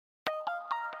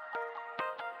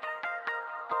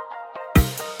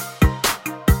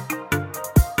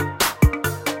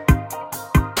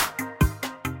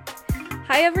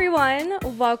Hi everyone,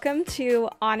 welcome to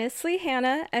Honestly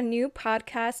Hannah, a new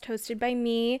podcast hosted by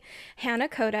me, Hannah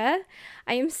Coda.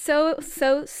 I am so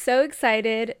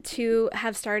excited to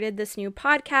have started this new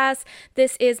podcast.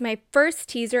 This is my first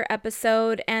teaser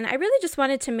episode, and I really just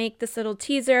wanted to make this little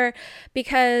teaser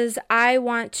because I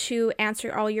want to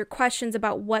answer all your questions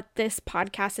about what this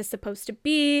podcast is supposed to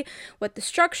be, what the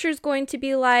structure is going to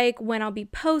be like, when I'll be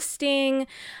posting,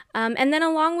 and then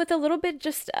along with a little bit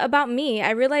just about me.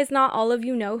 I realize not all of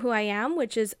you know who I am,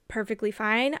 which is perfectly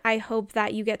fine. I hope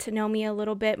that you get to know me a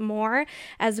little bit more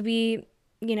as we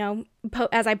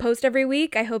as I post every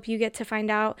week. I hope you get to find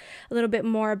out a little bit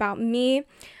more about me.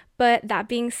 But that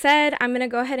being said, I'm going to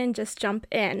go ahead and just jump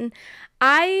in.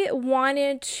 I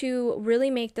wanted to really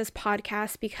make this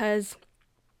podcast because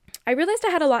I realized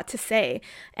I had a lot to say.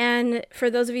 And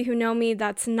for those of you who know me,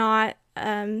 that's not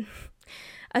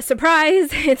a surprise.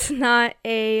 It's not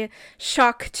a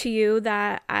shock to you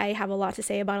that I have a lot to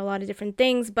say about a lot of different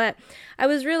things, but I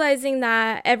was realizing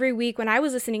that every week when I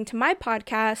was listening to my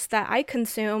podcast that I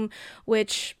consume,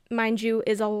 which mind you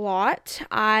is a lot,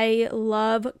 I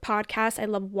love podcasts. I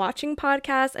love watching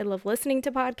podcasts. I love listening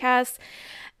to podcasts.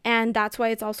 And that's why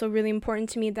it's also really important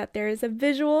to me that there is a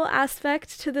visual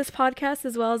aspect to this podcast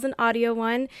as well as an audio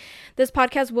one. This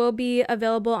podcast will be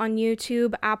available on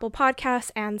YouTube, Apple Podcasts,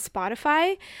 and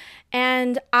Spotify.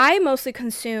 And I mostly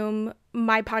consume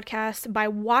my podcasts by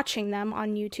watching them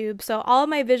on YouTube. So all of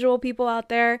my visual people out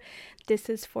there, this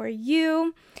is for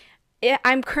you.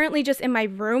 I'm currently just in my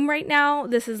room right now.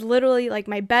 This is literally like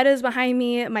my bed is behind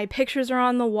me. My pictures are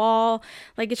on the wall.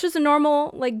 Like it's just a normal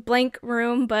like blank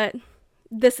room, but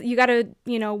this, you got to,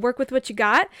 work with what you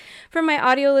got. For my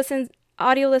audio listeners,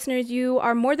 you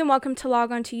are more than welcome to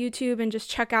log on to YouTube and just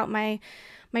check out my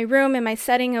room and my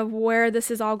setting of where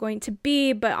this is all going to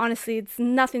be. But honestly, it's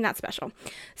nothing that special.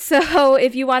 So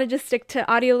if you want to just stick to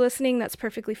audio listening, that's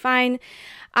perfectly fine.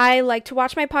 I like to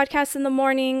watch my podcasts in the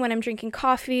morning when I'm drinking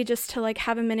coffee, just to like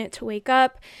have a minute to wake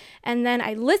up. And then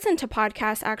I listen to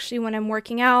podcasts actually when I'm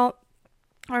working out,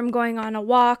 or I'm going on a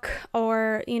walk,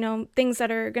 or, things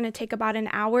that are going to take about an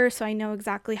hour, so I know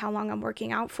exactly how long I'm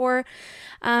working out for.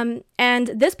 And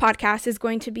this podcast is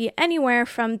going to be anywhere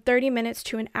from 30 minutes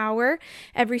to an hour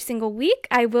every single week.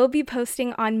 I will be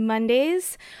posting on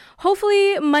Mondays,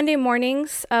 hopefully Monday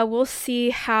mornings. We'll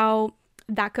see how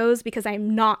that goes because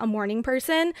I'm not a morning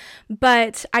person,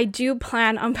 but I do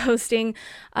plan on posting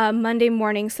Monday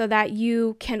morning so that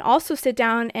you can also sit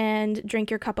down and drink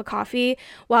your cup of coffee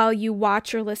while you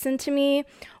watch or listen to me,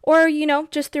 or,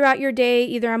 just throughout your day,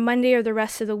 either on Monday or the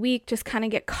rest of the week, just kind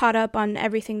of get caught up on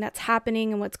everything that's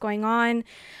happening and what's going on.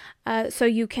 So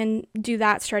you can do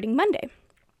that starting Monday.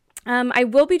 I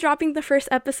will be dropping the first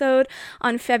episode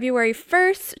on February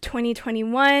 1st,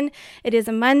 2021. It is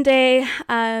a Monday,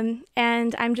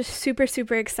 and I'm just super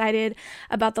excited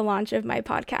about the launch of my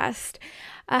podcast.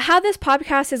 How this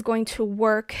podcast is going to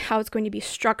work, how it's going to be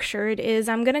structured is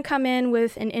I'm going to come in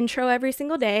with an intro every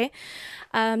single day.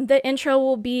 The intro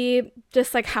will be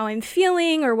just like how I'm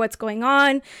feeling or what's going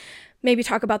on. Maybe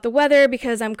talk about the weather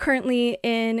because I'm currently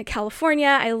in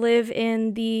California. I live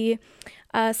in the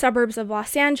suburbs of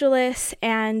Los Angeles,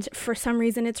 and for some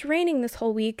reason it's raining this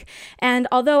whole week. And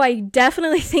although I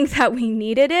definitely think that we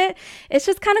needed it, it's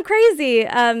just kind of crazy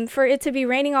for it to be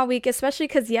raining all week, especially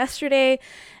because yesterday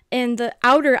in the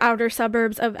outer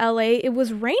suburbs of LA, it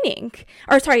was raining.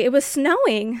 It was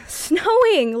snowing.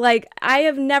 Like, I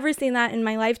have never seen that in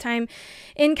my lifetime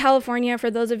in California.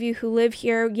 For those of you who live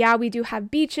here, yeah, we do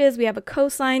have beaches, we have a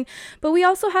coastline, but we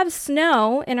also have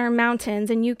snow in our mountains,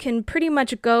 and you can pretty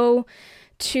much go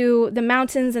to the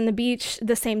mountains and the beach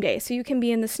the same day. So you can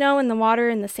be in the snow and the water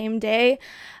in the same day.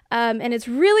 And it's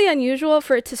really unusual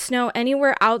for it to snow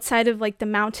anywhere outside of like the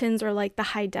mountains or like the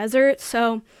high desert.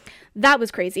 So that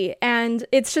was crazy. And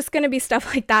it's just going to be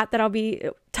stuff like that I'll be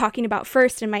talking about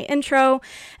first in my intro.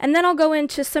 And then I'll go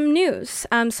into some news.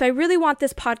 So I really want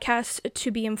this podcast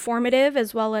to be informative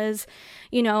as well as,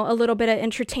 a little bit of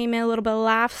entertainment, a little bit of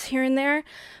laughs here and there.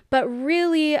 But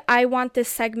really, I want this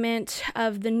segment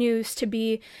of the news to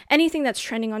be anything that's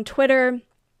trending on Twitter,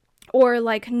 or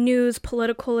like news,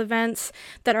 political events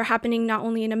that are happening not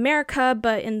only in America,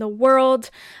 but in the world.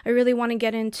 I really want to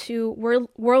get into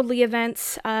worldly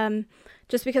events,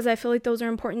 just because I feel like those are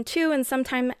important too. And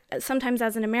sometimes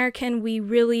as an American, we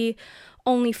really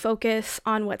only focus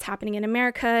on what's happening in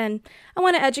America. And I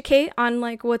want to educate on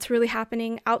like what's really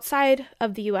happening outside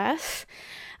of the US.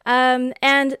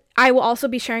 And I will also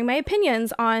be sharing my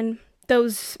opinions on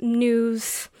those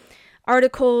news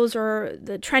articles or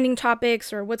the trending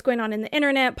topics or what's going on in the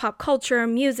internet, pop culture,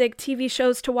 music, TV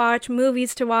shows to watch,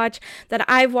 movies to watch that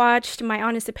I've watched, my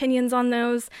honest opinions on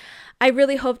those. I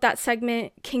really hope that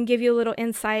segment can give you a little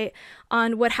insight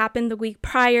on what happened the week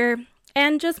prior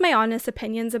and just my honest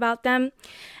opinions about them.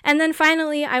 And then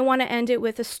finally, I want to end it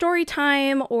with a story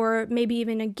time or maybe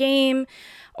even a game,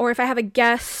 or if I have a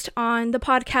guest on the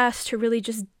podcast to really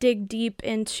just dig deep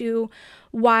into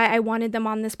why I wanted them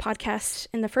on this podcast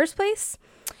in the first place.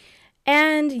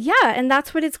 And yeah, and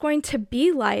that's what it's going to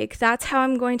be like. That's how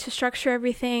I'm going to structure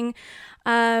everything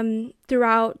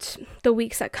throughout the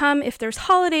weeks that come. If there's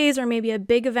holidays or maybe a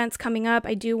big events coming up,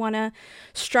 I do want to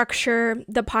structure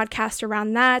the podcast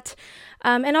around that.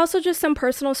 And also just some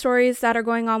personal stories that are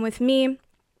going on with me.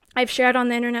 I've shared on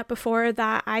the internet before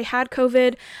that I had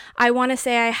COVID. I want to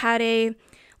say I had a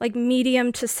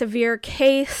medium to severe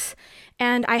case,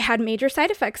 and I had major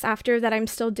side effects after that I'm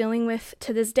still dealing with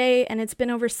to this day, and it's been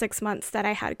over 6 months that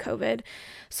I had COVID.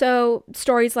 So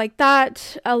stories like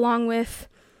that, along with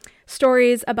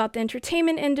stories about the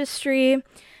entertainment industry.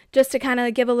 Just to kind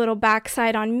of give a little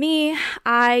backside on me,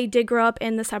 I did grow up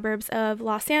in the suburbs of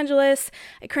Los Angeles.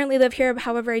 I currently live here,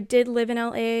 however, I did live in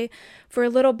LA for a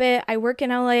little bit. I work in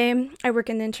LA, I work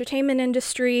in the entertainment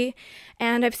industry,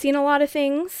 and I've seen a lot of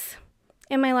things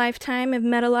in my lifetime. I've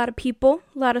met a lot of people,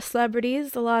 a lot of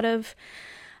celebrities, a lot of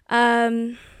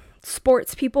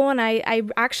sports people, and I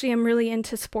actually am really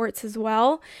into sports as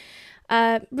well.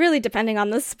 Really depending on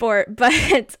the sport,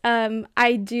 but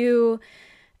I do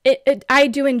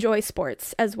enjoy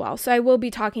sports as well. So I will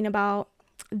be talking about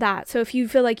that. So if you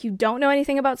feel like you don't know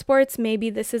anything about sports, maybe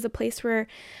this is a place where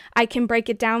I can break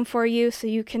it down for you so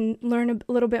you can learn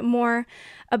a little bit more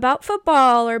about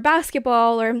football or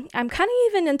basketball, or I'm kind of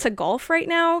even into golf right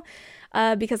now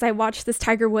because I watched this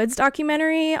Tiger Woods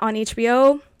documentary on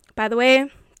HBO. By the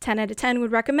way, 10 out of 10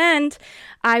 would recommend.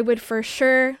 I would for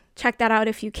sure check that out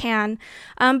if you can.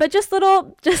 But just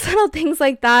little things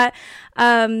like that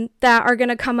that are going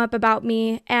to come up about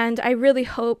me. And I really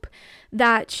hope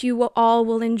that you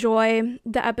will enjoy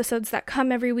the episodes that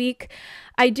come every week.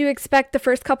 I do expect the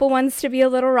first couple ones to be a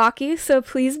little rocky, so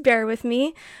please bear with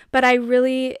me. But I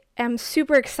really am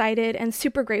super excited and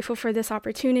super grateful for this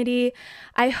opportunity.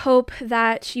 I hope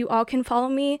that you all can follow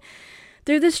me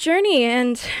through this journey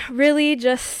and really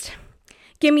just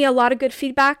give me a lot of good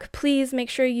feedback. Please make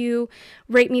sure you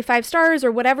rate me 5 stars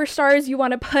or whatever stars you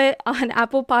want to put on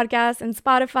Apple Podcasts and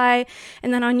Spotify.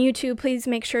 And then on YouTube, please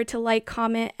make sure to like,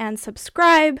 comment, and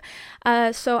subscribe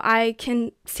so I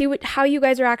can see how you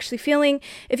guys are actually feeling.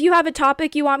 If you have a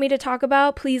topic you want me to talk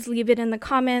about, please leave it in the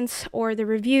comments or the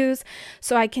reviews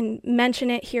so I can mention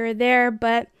it here or there.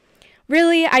 But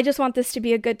really, I just want this to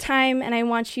be a good time, and I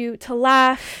want you to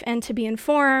laugh and to be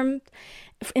informed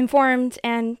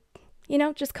and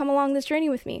just come along this journey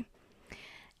with me.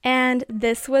 And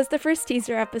this was the first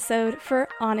teaser episode for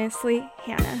Honestly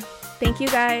Hannah. Thank you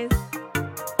guys.